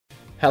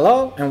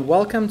Hello and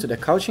welcome to the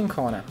Coaching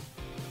Corner,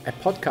 a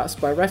podcast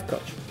by Ref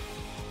Coach.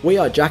 We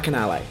are Jack and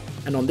Ale,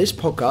 and on this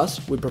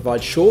podcast we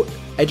provide short,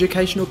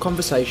 educational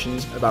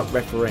conversations about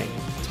refereeing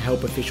to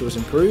help officials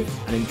improve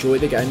and enjoy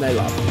the game they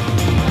love.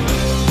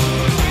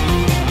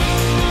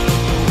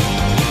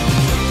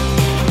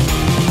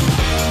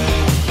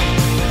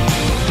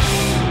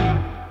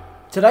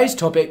 Today's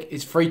topic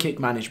is free kick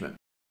management.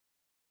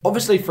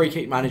 Obviously, free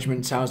kick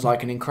management sounds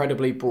like an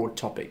incredibly broad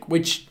topic,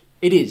 which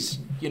it is.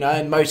 You know,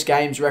 in most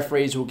games,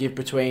 referees will give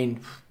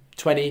between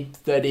 20,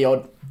 30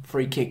 odd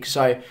free kicks.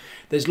 So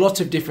there's lots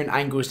of different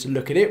angles to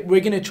look at it. We're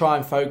going to try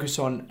and focus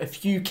on a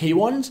few key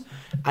ones,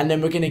 and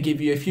then we're going to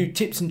give you a few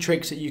tips and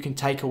tricks that you can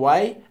take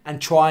away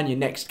and try in your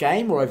next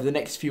game or over the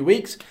next few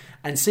weeks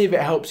and see if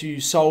it helps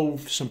you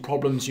solve some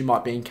problems you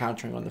might be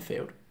encountering on the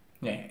field.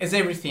 Yeah, it's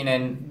everything,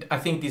 and I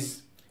think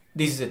this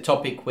is a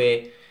topic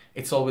where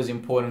it's always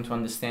important to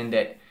understand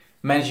that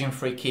managing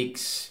free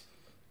kicks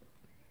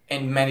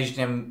and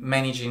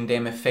managing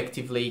them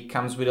effectively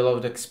comes with a lot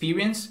of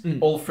experience.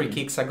 All free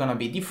kicks are going to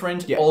be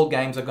different. Yeah. All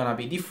games are going to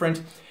be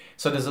different.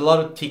 So there's a lot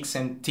of tips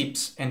and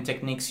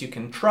techniques you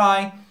can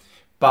try,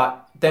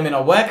 but they may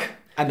not work.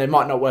 And they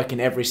might not work in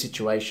every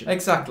situation.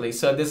 Exactly.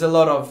 So there's a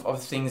lot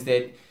of things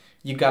that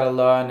you got to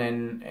learn,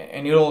 and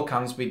it all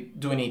comes with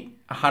doing it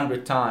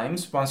 100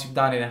 times. Once you've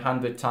done it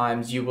 100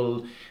 times,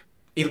 it'll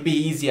be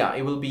easier.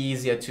 It will be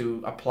easier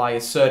to apply a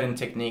certain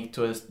technique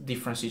to a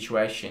different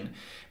situation.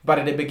 But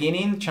at the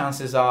beginning,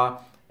 chances are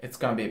it's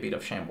going to be a bit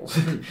of shambles.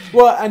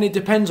 Well, and it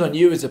depends on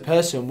you as a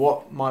person.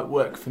 What might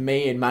work for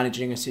me in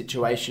managing a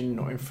situation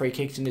or in free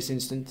kicks in this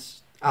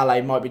instance,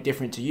 Ale, might be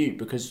different to you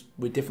because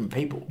we're different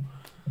people.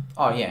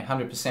 Oh yeah,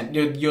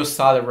 100%. Your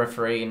style of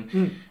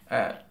refereeing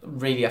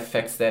really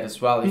affects that as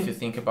well. If you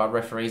think about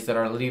referees that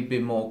are a little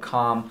bit more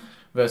calm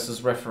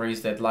versus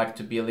referees that like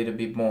to be a little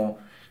bit more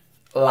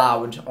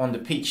loud on the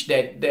pitch,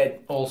 that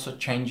also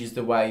changes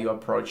the way you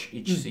approach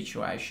each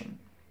situation.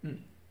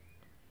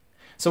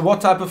 So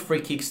what type of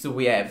free kicks do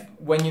we have?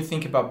 When you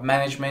think about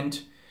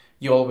management,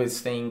 you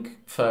always think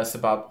first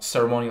about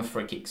ceremonial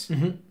free kicks.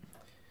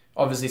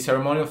 Obviously,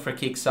 ceremonial free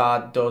kicks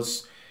are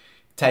those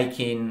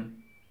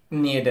taken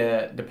near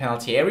the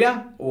penalty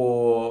area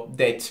or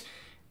that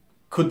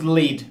could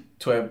lead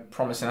to a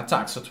promising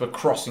attack, so to a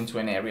cross into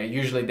an area.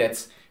 Usually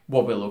that's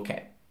what we look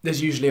at.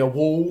 There's usually a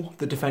wall.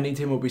 The defending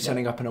team will be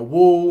setting up in a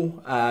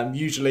wall.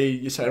 Usually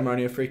your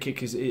ceremonial free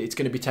kick it's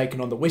going to be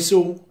taken on the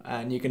whistle,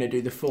 and you're going to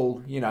do the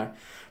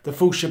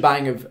full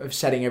shebang of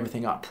setting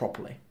everything up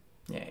properly.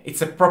 Yeah, it's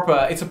a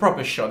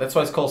proper shot. That's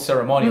why it's called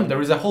ceremonial.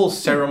 There is a whole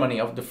ceremony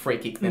of the free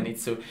kick that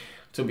needs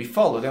to be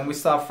followed, and we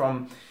start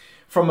from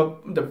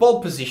the ball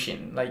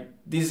position. Like,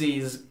 this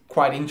is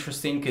quite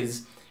interesting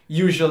because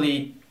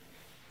usually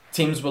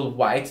teams will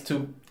wait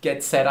to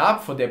get set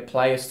up for their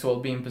players to all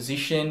be in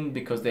position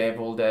because they have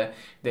all their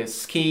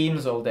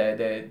schemes, all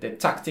the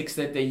tactics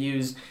that they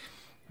use.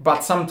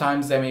 But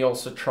sometimes they may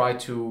also try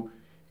to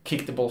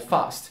kick the ball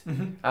fast,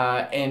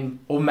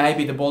 or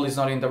maybe the ball is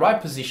not in the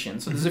right position.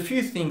 So there's a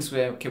few things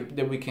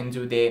that we can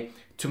do there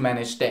to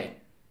manage that.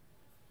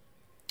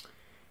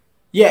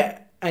 Yeah,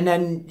 and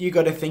then you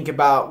got to think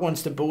about,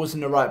 once the ball's in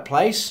the right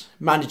place,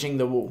 managing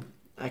the wall.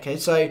 Okay,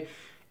 so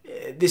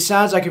this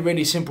sounds like a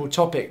really simple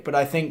topic, but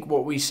I think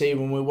what we see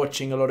when we're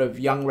watching a lot of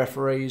young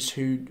referees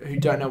who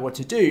don't know what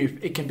to do,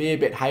 it can be a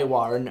bit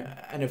haywire,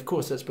 and of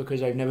course that's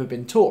because they've never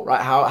been taught,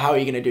 right? How are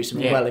you going to do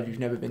something well if you've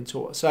never been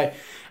taught? So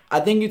I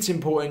think it's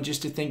important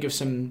just to think of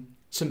some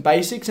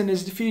basics, and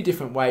there's a few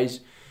different ways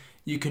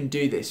you can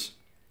do this.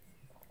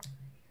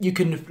 You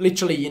can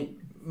literally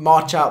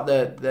march out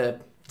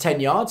the 10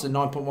 yards and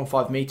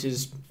 9.15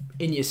 meters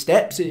in your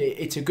steps.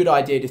 It's a good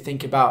idea to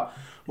think about,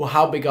 well,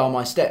 how big are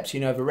my steps? You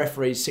know, if a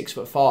referee's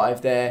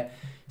 6'5", their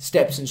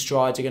steps and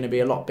strides are going to be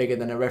a lot bigger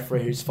than a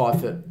referee who's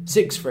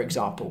 5'6", for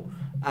example.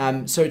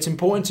 So it's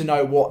important to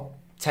know what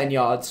 10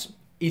 yards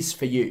is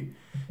for you.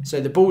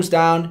 So the ball's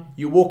down,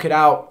 you walk it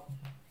out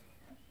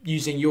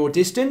using your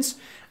distance.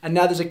 And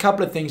now there's a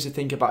couple of things to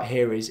think about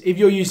here is, if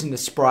you're using the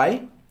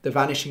spray, the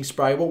vanishing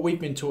spray, what we've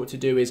been taught to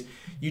do is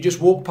you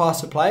just walk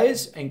past the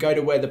players and go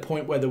to the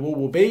point where the wall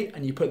will be,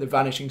 and you put the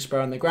vanishing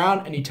spray on the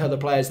ground and you tell the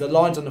players the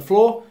line's on the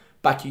floor,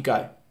 back you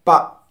go.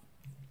 But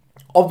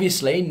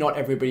obviously not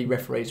everybody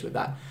referees with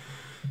that.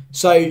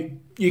 So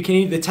you can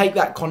either take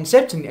that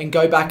concept and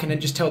go back and then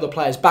just tell the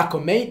players, back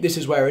on me, this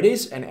is where it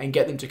is, and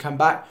get them to come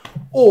back.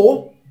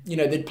 Or, you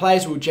know, the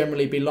players will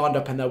generally be lined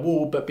up in their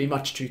wall but be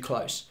much too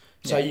close.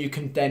 So you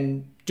can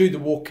then do the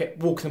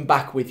walk them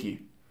back with you.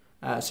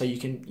 So you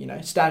can, you know,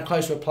 stand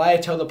close to a player,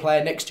 tell the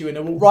player next to you in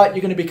the wall, right,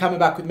 you're going to be coming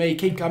back with me,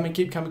 keep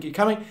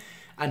coming,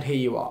 and here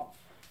you are.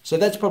 So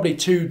that's probably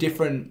two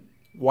different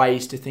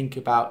ways to think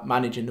about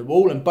managing the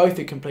wall, and both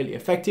are completely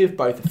effective,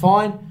 both are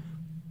fine.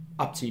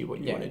 up to you what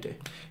you want to do.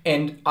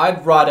 And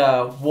I'd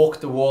rather walk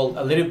the wall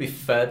a little bit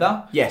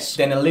further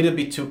than a little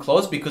bit too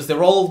close, because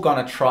they're all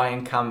going to try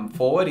and come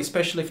forward,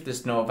 especially if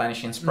there's no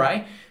vanishing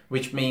spray,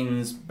 which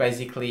means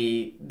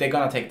basically they're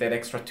going to take that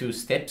extra 2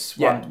 steps,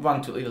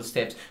 one, 2 little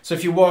steps. So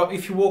if you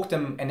walk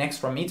them an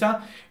extra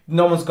meter,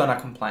 no one's going to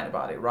complain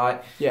about it,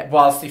 right? Yeah.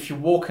 Whilst if you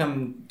walk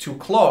them too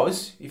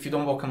close, if you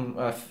don't walk them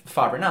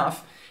far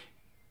enough,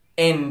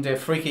 and the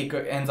free kick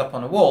ends up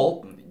on a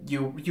wall,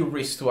 you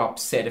risk to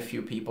upset a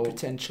few people.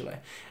 Potentially.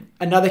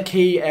 Another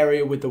key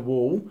area with the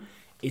wall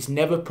is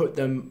never put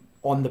them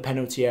on the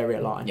penalty area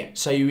line. Yeah.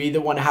 So you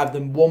either want to have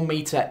them 1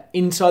 meter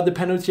inside the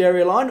penalty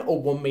area line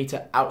or 1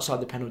 meter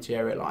outside the penalty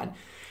area line.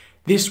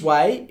 This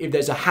way, if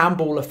there's a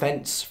handball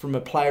offence from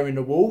a player in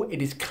the wall,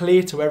 it is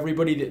clear to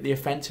everybody that the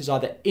offence is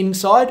either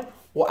inside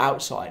or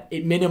outside.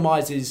 It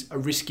minimises a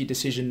risky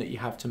decision that you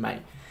have to make.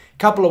 A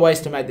couple of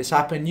ways to make this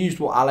happen. Use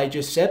what Ale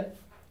just said.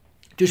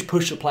 Just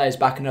push the players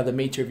back another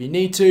metre if you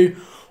need to,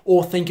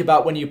 or think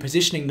about when you're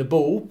positioning the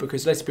ball,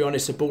 because let's be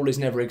honest, the ball is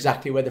never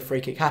exactly where the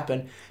free kick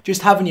happened.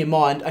 Just have in your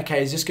mind,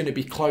 okay, is this going to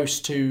be close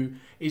to,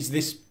 is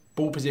this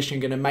ball position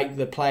going to make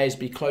the players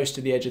be close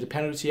to the edge of the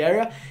penalty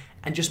area?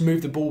 And just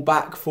move the ball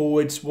back,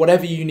 forwards,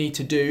 whatever you need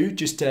to do,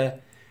 just to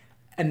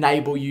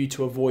enable you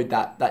to avoid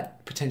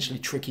that potentially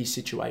tricky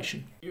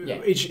situation. Yeah.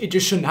 It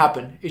just shouldn't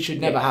happen. It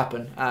should never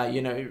happen.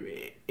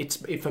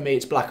 For me,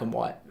 it's black and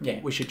white. Yeah.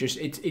 We should just,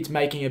 it's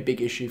making a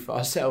big issue for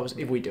ourselves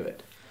if we do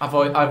it.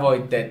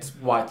 Avoid that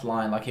white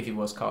line like if it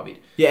was COVID.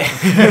 Yeah.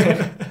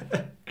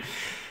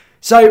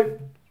 So,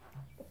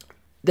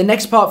 the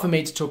next part for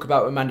me to talk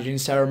about with managing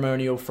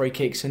ceremonial free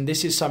kicks, and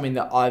this is something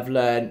that I've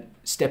learned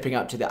stepping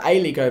up to the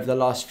A-League over the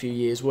last few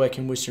years,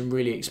 working with some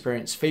really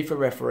experienced FIFA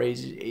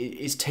referees,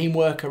 is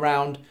teamwork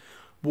around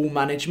ball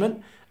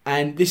management.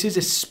 And this is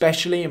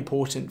especially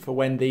important for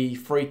when the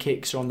free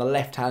kicks are on the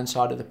left-hand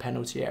side of the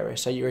penalty area.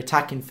 So you're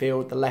attacking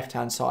field, the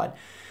left-hand side.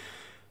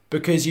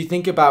 Because you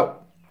think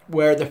about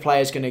where the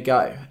player's going to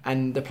go.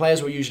 And the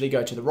players will usually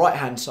go to the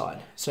right-hand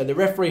side. So the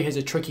referee has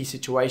a tricky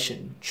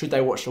situation. Should they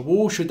watch the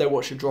wall? Should they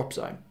watch the drop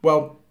zone?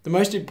 Well, the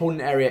most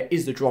important area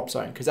is the drop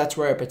zone, because that's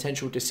where a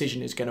potential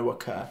decision is going to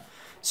occur.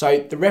 So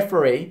the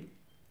referee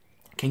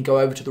can go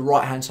over to the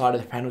right-hand side of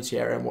the penalty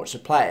area and watch the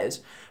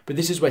players. But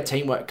this is where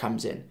teamwork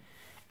comes in.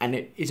 And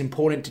it is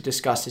important to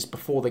discuss this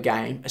before the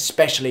game,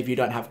 especially if you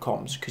don't have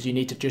comms, because you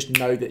need to just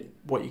know that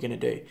what you're going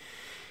to do.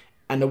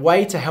 And the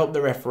way to help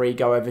the referee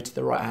go over to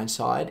the right-hand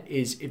side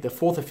is if the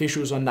fourth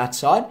official's on that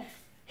side,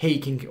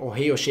 he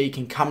or she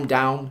can come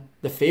down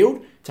the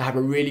field to have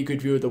a really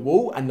good view of the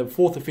wall, and the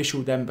fourth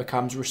official then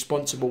becomes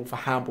responsible for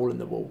handball in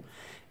the wall.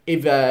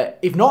 If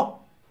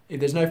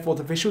there's no fourth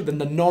official, then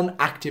the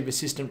non-active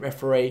assistant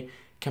referee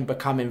can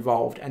become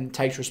involved and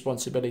takes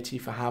responsibility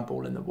for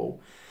handball in the wall.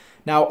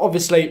 Now,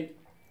 obviously,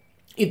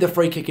 if the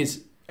free kick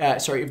is,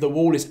 if the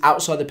wall is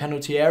outside the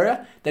penalty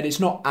area, then it's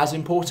not as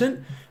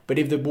important. But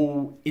if the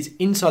ball is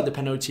inside the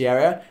penalty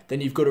area,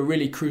 then you've got a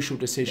really crucial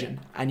decision.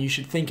 And you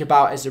should think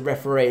about, as a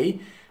referee,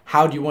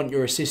 how do you want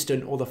your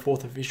assistant or the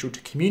fourth official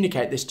to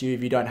communicate this to you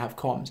if you don't have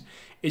comms?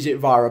 Is it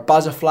via a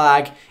buzzer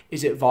flag?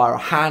 Is it via a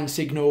hand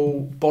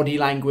signal, body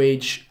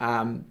language,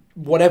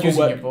 whatever Using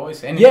works? your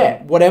voice, anything.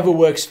 Yeah, whatever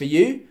works for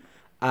you.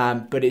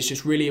 But it's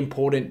just really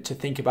important to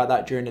think about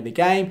that during the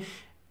game.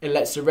 It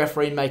lets the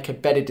referee make a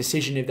better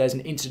decision if there's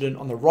an incident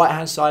on the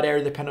right-hand side area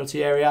of the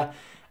penalty area,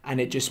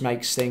 and it just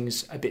makes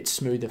things a bit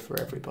smoother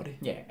for everybody.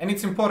 Yeah, and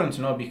it's important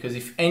to know, because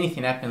if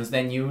anything happens,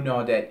 then you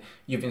know that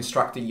you've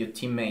instructed your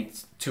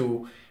teammates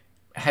to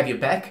have your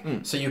back,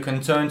 so you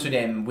can turn to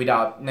them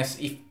without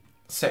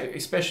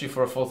especially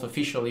for a fourth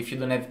official, if you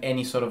don't have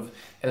any sort of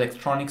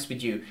electronics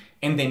with you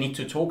and they need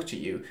to talk to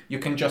you, you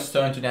can just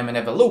turn to them and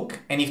have a look.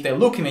 And if they're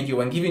looking at you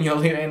and giving you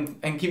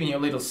a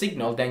little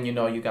signal, then you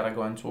know you gotta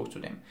go and talk to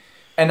them.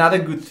 Another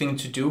good thing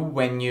to do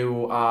when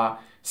you are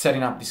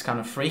setting up this kind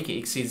of free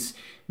kicks is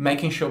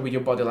making sure with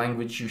your body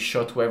language you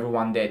show to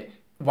everyone that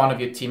one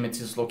of your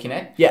teammates is looking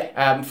at.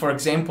 Yeah. For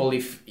example,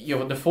 if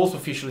the fourth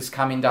official is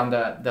coming down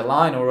the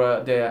line,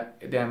 or the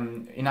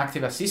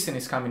inactive assistant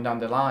is coming down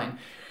the line,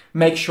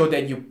 make sure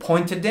that you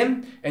point at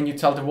them and you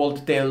tell the world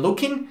that they're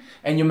looking,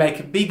 and you make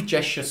a big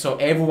gesture so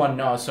everyone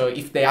knows. So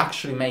if they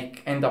actually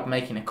end up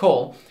making a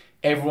call,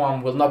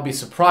 everyone will not be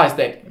surprised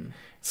that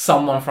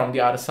someone from the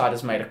other side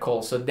has made a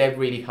call. So that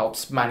really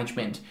helps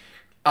management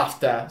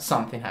after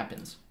something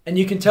happens. And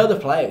you can tell the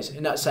players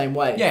in that same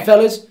way. Yeah.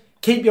 Fellas,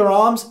 keep your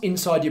arms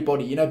inside your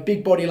body.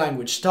 Big body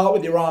language. Start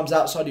with your arms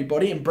outside your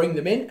body and bring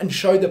them in, and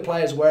show the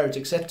players where it's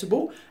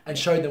acceptable and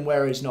show them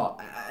where it's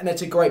not. And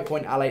that's a great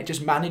point, Ale. It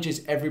just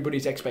manages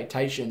everybody's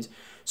expectations.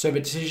 So if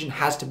a decision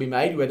has to be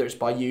made, whether it's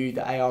by you,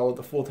 the AR, or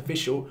the fourth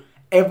official,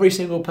 every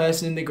single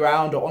person in the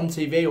ground or on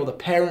TV or the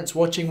parents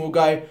watching will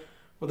go,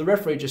 well, the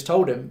referee just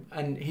told him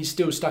and he's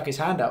still stuck his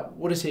hand out.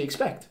 What does he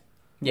expect?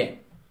 Yeah.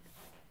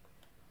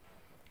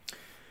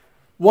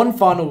 One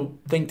final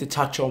thing to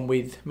touch on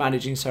with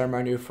managing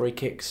ceremonial free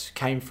kicks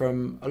came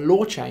from a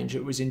law change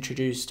that was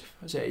introduced,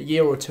 a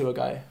year or two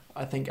ago,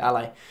 I think,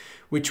 Ale,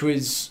 which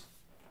was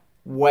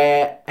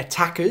where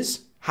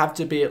attackers have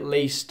to be at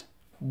least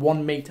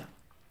 1 meter.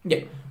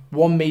 Yeah.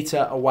 1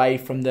 meter away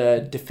from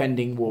the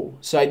defending wall.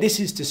 So this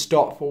is to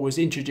stop, or was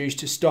introduced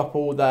to stop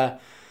all the,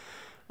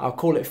 I'll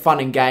call it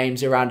fun and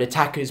games around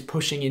attackers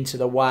pushing into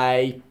the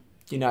way,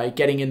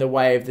 getting in the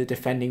way of the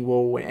defending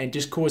wall and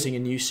just causing a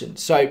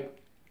nuisance. So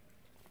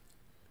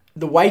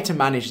the way to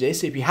manage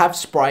this, if you have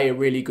spray, a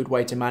really good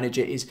way to manage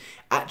it is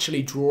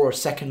actually draw a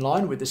second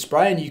line with the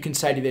spray, and you can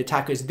say to the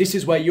attackers, this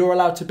is where you're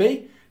allowed to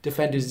be.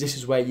 Defenders, this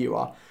is where you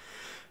are.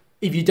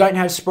 If you don't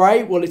have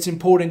spray, well, it's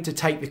important to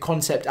take the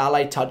concept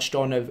Ale touched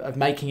on of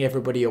making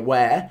everybody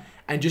aware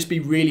and just be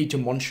really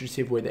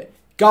demonstrative with it.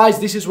 Guys,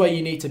 this is where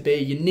you need to be.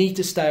 You need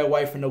to stay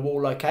away from the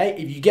wall, okay?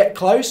 If you get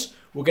close,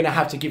 we're going to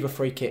have to give a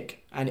free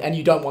kick. And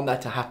you don't want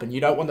that to happen.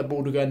 You don't want the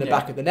ball to go in the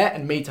back of the net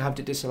and me to have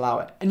to disallow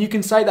it. And you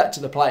can say that to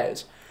the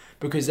players,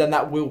 because then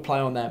that will play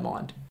on their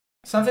mind.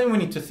 Something we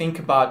need to think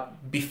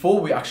about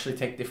before we actually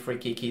take the free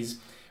kick is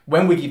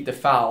when we give the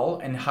foul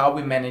and how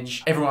we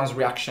manage everyone's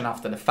reaction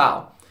after the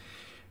foul.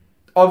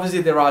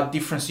 Obviously, there are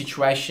different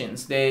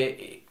situations.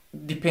 This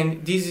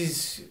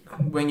is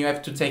when you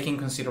have to take in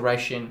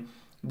consideration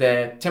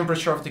the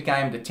temperature of the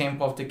game, the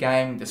tempo of the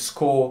game, the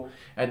score,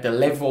 the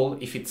level,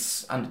 if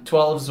it's under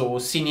 12s or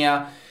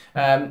senior,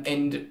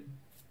 and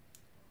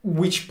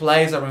which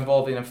players are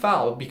involved in a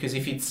foul. Because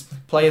if it's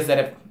players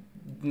that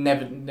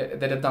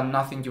have done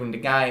nothing during the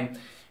game,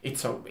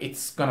 it's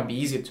going to be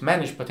easier to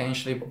manage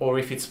potentially. Or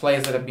if it's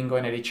players that have been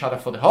going at each other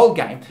for the whole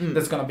game,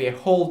 that's going to be a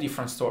whole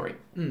different story.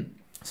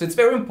 So it's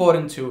very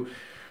important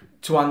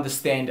to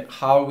understand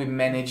how we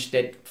manage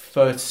that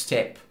first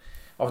step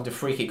of the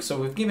free kick.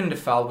 So we've given the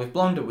foul, we've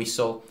blown the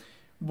whistle.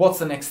 What's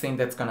the next thing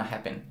that's going to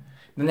happen?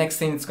 The next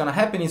thing that's going to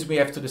happen is we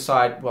have to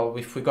decide, well,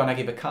 if we're going to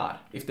give a card,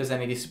 if there's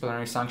any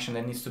disciplinary sanction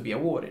that needs to be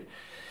awarded.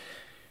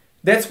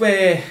 That's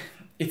where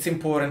it's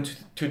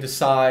important to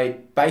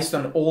decide, based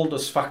on all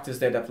those factors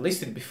that I've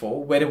listed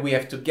before, whether we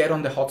have to get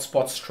on the hot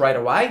spot straight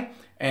away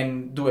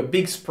and do a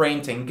big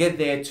sprint and get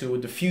there to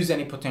diffuse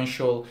any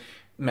potential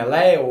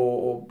melee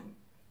or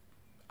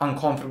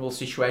uncomfortable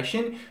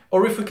situation,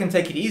 or if we can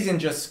take it easy and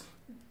just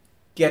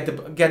get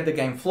the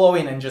game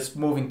flowing and just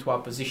move into our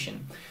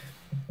position.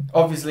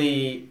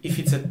 Obviously, if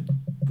it's a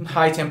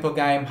high tempo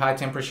game, high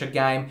temperature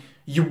game,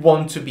 you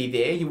want to be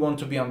there, you want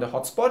to be on the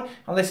hot spot,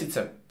 unless it's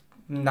a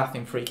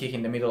nothing free kick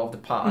in the middle of the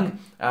park.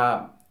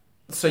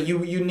 So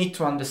you need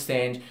to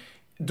understand,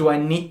 do I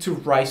need to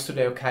rise to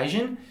the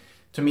occasion?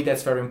 To me,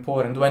 that's very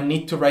important. Do I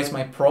need to raise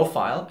my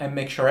profile and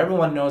make sure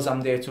everyone knows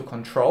I'm there to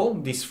control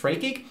this free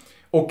kick?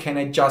 Or can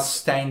I just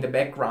stay in the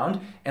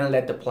background and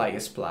let the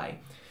players play?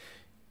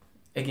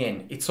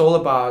 Again, it's all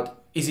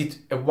about, is it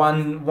a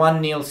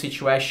 1-0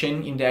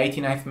 situation in the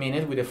 89th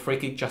minute with a free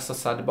kick just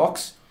outside the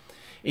box?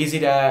 Is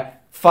it a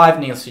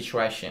 5-0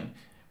 situation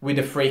with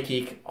a free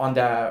kick on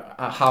the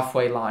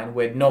halfway line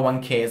where no one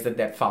cares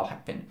that foul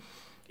happened?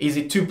 Is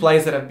it two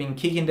players that have been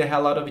kicking the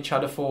hell out of each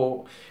other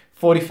for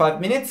 45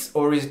 minutes,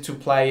 or is it two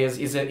players,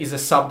 is a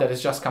sub that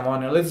has just come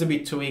on a little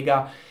bit too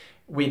eager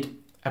with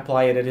a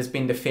player that has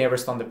been the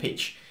fairest on the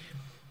pitch?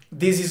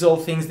 This is all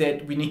things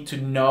that we need to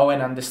know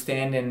and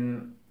understand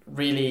and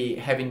really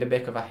have in the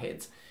back of our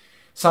heads.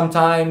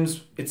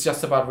 Sometimes it's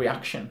just about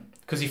reaction,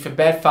 because if a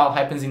bad foul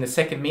happens in the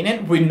second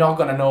minute, we're not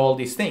going to know all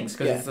these things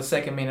because it's the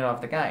second minute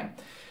of the game.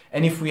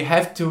 And if we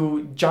have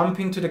to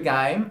jump into the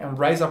game and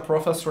raise our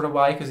profile straight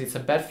away because it's a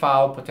bad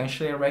foul,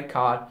 potentially a red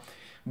card,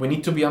 we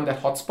need to be on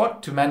that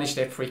hotspot to manage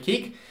that free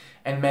kick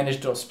and manage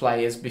those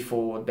players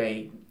before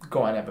they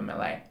go and have a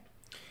melee.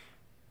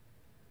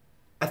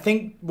 I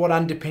think what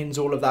underpins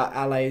all of that,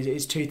 Ale,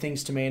 is two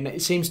things to me, and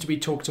it seems to be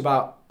talked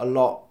about a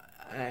lot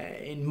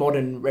in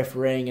modern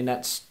refereeing, and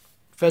that's,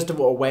 first of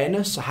all,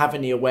 awareness, so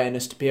having the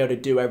awareness to be able to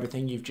do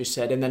everything you've just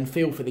said, and then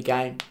feel for the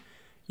game.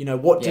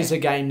 What does a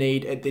game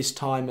need at this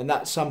time? And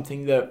that's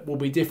something that will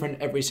be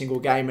different every single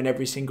game and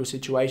every single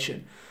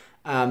situation.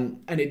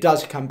 And it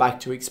does come back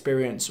to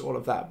experience, all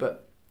of that.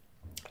 But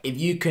if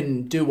you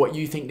can do what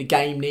you think the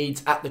game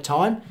needs at the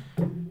time,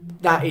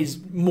 that is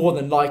more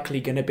than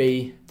likely going to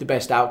be the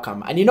best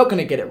outcome. And you're not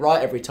going to get it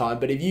right every time,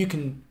 but if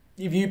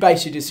you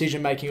base your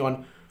decision making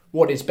on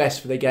what is best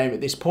for the game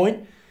at this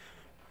point,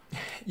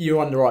 you're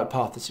on the right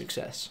path to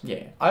success.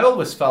 Yeah, I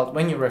always felt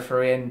when you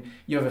referee and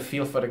you have a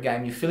feel for the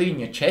game, you feel it in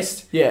your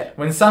chest. Yeah.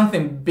 When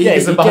something big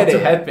is about to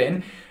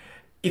happen,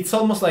 it's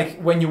almost like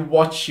when you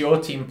watch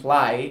your team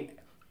play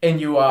and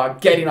you are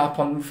getting up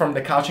from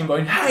the couch and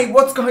going, hey,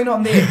 what's going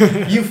on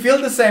there? You feel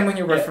the same when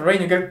you referee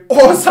and you go,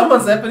 oh,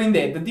 someone's happening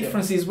there. The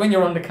difference is when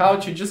you're on the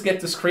couch, you just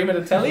get to scream at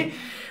the telly.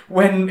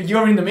 When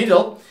you're in the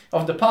middle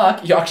of the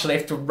park, you actually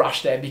have to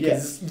rush there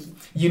because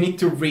you need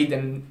to read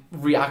and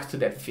react to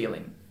that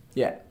feeling.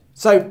 Yeah.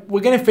 So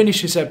we're going to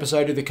finish this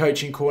episode of the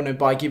Coaching Corner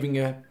by giving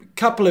a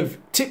couple of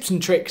tips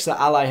and tricks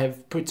that Ale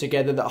have put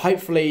together that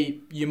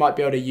hopefully you might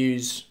be able to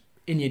use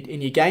in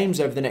your games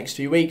over the next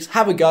few weeks.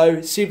 Have a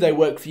go, see if they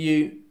work for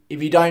you.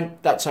 If you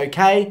don't, that's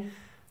okay.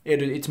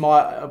 It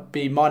might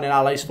be mine and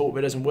Ale's fault if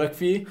it doesn't work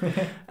for you.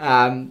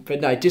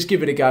 But no, just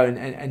give it a go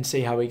and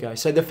see how we go.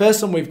 So the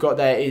first one we've got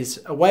there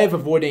is a way of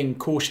avoiding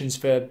cautions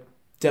for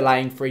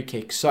delaying free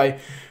kicks. So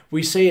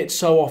we see it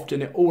so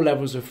often at all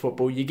levels of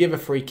football. You give a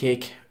free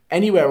kick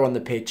anywhere on the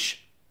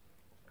pitch,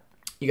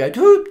 you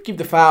go, give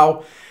the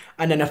foul,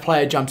 and then a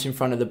player jumps in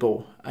front of the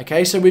ball.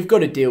 Okay, so we've got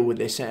to deal with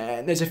this.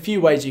 And there's a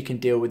few ways you can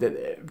deal with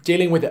it.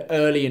 Dealing with it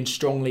early and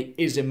strongly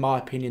is, in my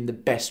opinion, the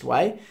best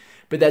way.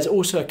 But there's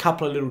also a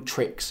couple of little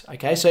tricks.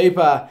 Okay, so if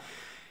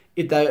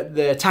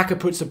the attacker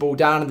puts the ball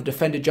down and the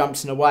defender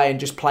jumps in the way and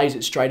just plays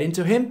it straight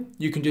into him,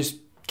 you can just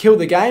kill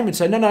the game and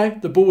say, no,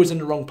 the ball was in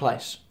the wrong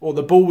place, or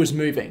the ball was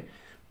moving.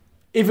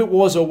 If it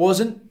was or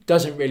wasn't,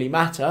 doesn't really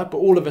matter, but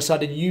all of a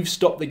sudden you've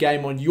stopped the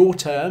game on your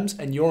terms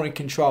and you're in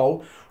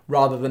control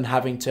rather than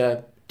having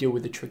to deal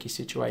with the tricky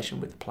situation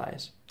with the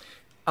players.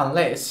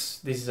 Unless,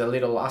 this is a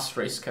little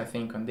asterisk I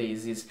think on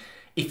this, is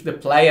if the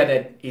player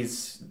that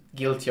is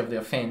guilty of the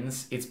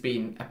offence, it's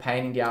been a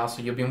pain in the ass,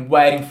 or you've been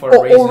waiting for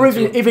a reason or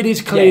if it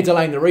is clear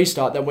delaying the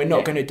restart, then we're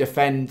not going to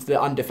defend the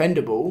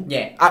undefendable.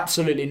 Yeah.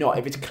 Absolutely not.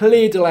 If it's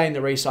clear delaying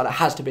the restart, it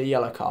has to be a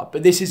yellow card.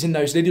 But this is in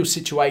those little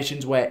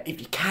situations where if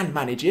you can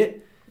manage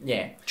it,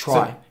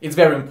 try. So it's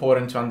very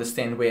important to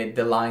understand where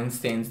the line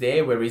stands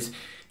there, whereas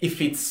if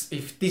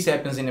this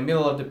happens in the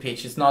middle of the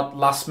pitch, it's not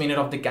last minute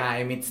of the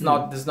game. It's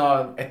not there's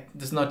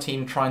no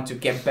team trying to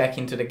get back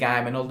into the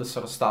game and all this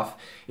sort of stuff.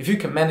 If you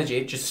can manage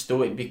it, just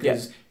do it,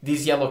 because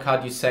this yellow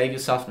card you save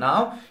yourself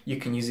now, you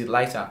can use it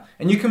later,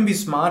 and you can be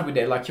smart with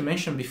it. Like you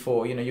mentioned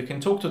before, you can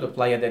talk to the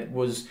player that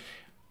was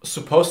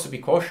supposed to be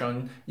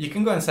cautioned. You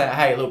can go and say,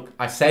 "Hey, look,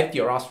 I saved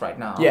your ass right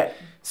now. Yeah.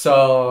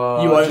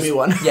 So you owe me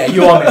one." Yeah,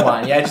 you owe me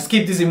one. Yeah, just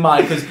keep this in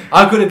mind, because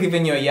I could have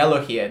given you a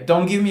yellow here.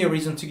 Don't give me a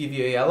reason to give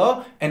you a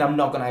yellow, and I'm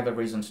not gonna have a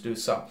reason to do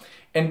so.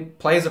 And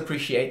players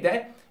appreciate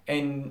that,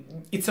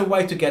 and it's a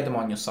way to get them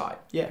on your side.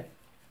 Yeah.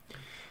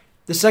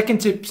 The second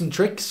tip and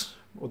trick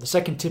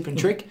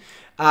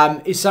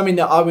is something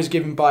that I was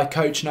given by a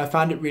coach, and I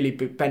found it really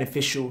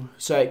beneficial.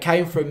 So it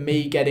came from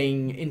me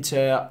getting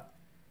into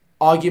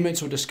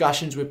arguments or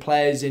discussions with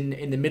players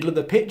in the middle of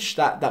the pitch,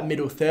 that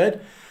middle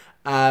third.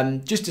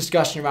 Just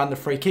discussion around the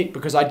free kick,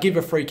 because I'd give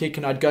a free kick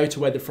and I'd go to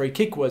where the free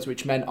kick was,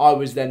 which meant I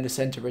was then the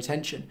centre of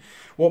attention.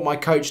 What my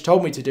coach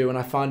told me to do, and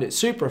I find it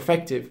super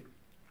effective,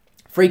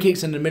 free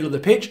kicks in the middle of the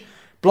pitch,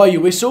 blow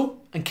your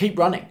whistle and keep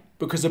running,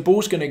 because the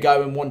ball's going to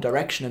go in one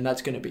direction and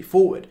that's going to be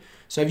forward.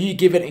 So if you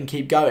give it and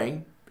keep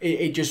going,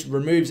 it just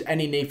removes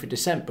any need for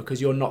dissent, because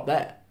you're not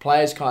there.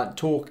 Players can't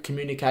talk,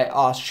 communicate,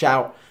 ask,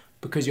 shout,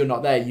 because you're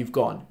not there, you've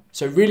gone.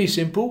 So really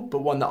simple, but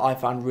one that I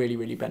found really,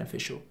 really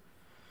beneficial.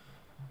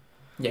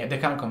 Yeah, they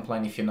can't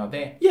complain if you're not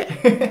there. Yeah,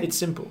 it's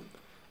simple.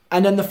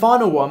 And then the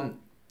final one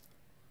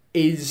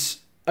is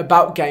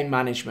about game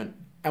management.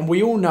 And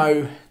we all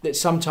know that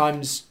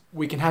sometimes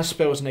we can have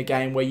spells in a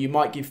game where you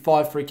might give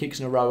 5 free kicks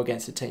in a row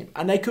against a team,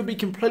 and they could be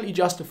completely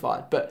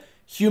justified, but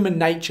human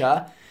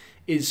nature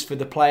is for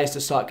the players to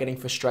start getting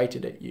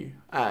frustrated at you.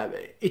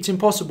 It's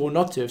impossible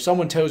not to. If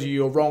someone tells you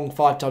you're wrong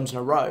 5 times in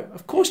a row,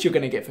 of course you're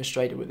going to get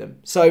frustrated with them.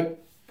 So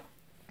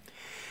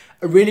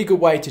a really good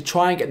way to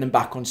try and get them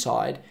back on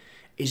side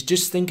is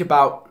just think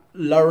about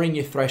lowering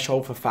your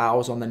threshold for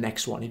fouls on the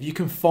next one. If you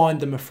can find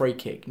them a free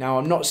kick. Now,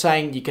 I'm not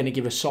saying you're going to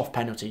give a soft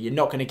penalty. You're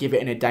not going to give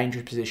it in a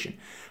dangerous position.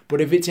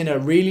 But if it's in a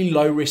really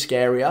low risk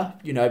area,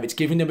 if it's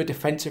giving them a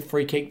defensive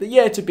free kick, that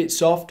it's a bit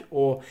soft,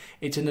 or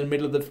it's in the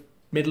middle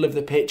of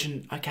the pitch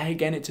and okay,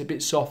 again, it's a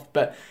bit soft,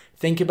 but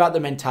think about the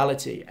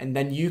mentality, and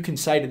then you can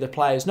say to the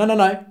players, no,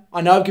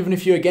 I know I've given a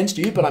few against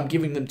you, but I'm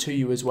giving them to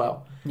you as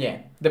well. Yeah,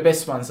 the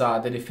best ones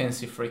are the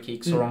defensive free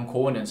kicks or on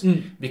corners,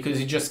 because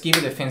you just give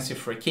a defensive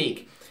free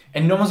kick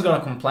and no one's going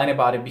to complain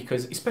about it,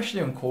 because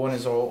especially on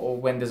corners or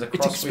when there's a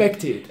cross, it's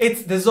expected.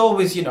 There's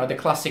always, the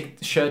classic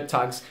shirt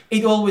tugs.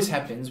 It always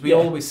happens. We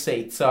always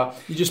see it. So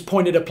you just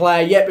point at a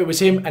player, yep, it was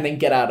him, and then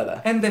get out of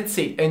there. And that's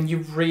it. And you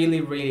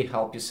really, really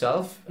help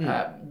yourself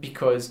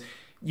because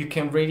you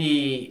can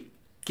really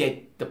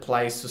get the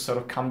players to sort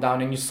of come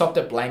down, and you stop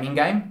the blaming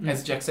game.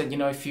 As Jack said,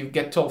 if you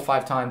get told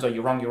 5 times, oh,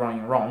 you're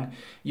wrong,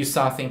 you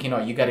start thinking,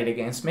 oh, you got it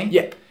against me.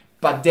 Yep.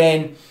 But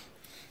then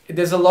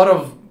there's a lot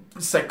of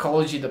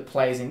psychology that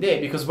plays in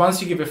there, because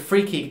once you give a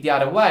free kick the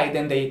other way,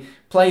 then the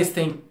players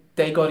think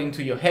they got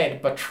into your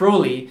head, but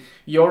truly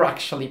you're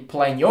actually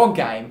playing your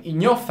game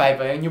in your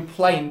favor and you're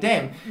playing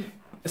them.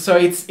 So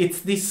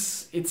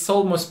it's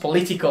almost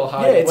political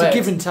how it works. It's a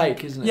give and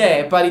take, isn't it?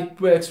 Yeah, but it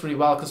works really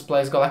well, because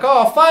players go like,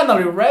 oh,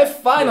 finally,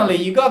 ref,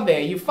 you got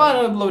there, you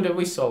finally blew the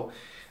whistle.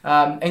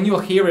 And you'll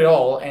hear it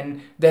all,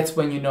 and that's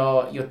when you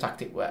know your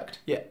tactic worked.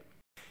 Yeah.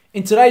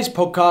 In today's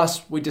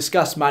podcast, we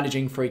discussed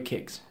managing free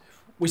kicks.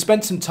 We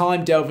spent some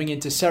time delving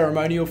into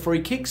ceremonial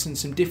free kicks and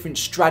some different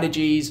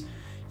strategies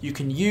you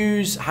can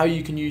use, how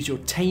you can use your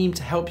team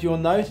to help you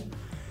on those.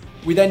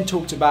 We then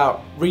talked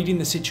about reading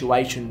the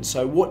situation.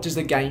 So what does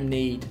the game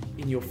need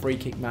in your free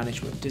kick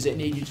management? Does it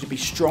need you to be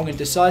strong and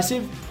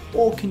decisive,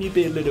 or can you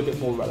be a little bit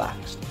more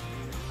relaxed?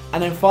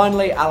 And then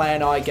finally, Ale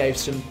and I gave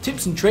some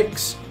tips and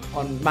tricks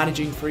on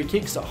managing free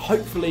kicks that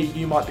hopefully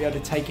you might be able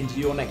to take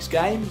into your next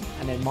game,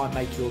 and then might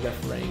make your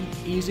refereeing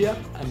easier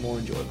and more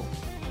enjoyable.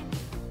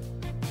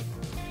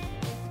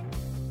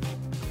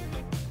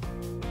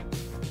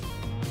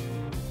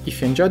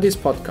 If you enjoyed this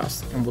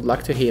podcast and would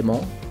like to hear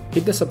more,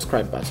 hit the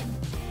subscribe button.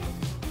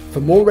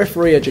 For more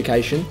referee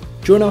education,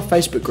 join our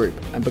Facebook group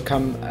and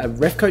become a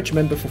RefCoach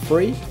member for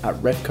free at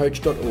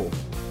refcoach.org.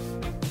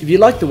 If you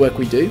like the work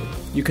we do,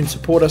 you can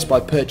support us by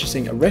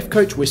purchasing a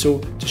RefCoach whistle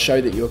to show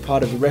that you're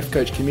part of the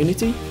RefCoach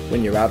community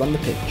when you're out on the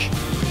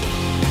pitch.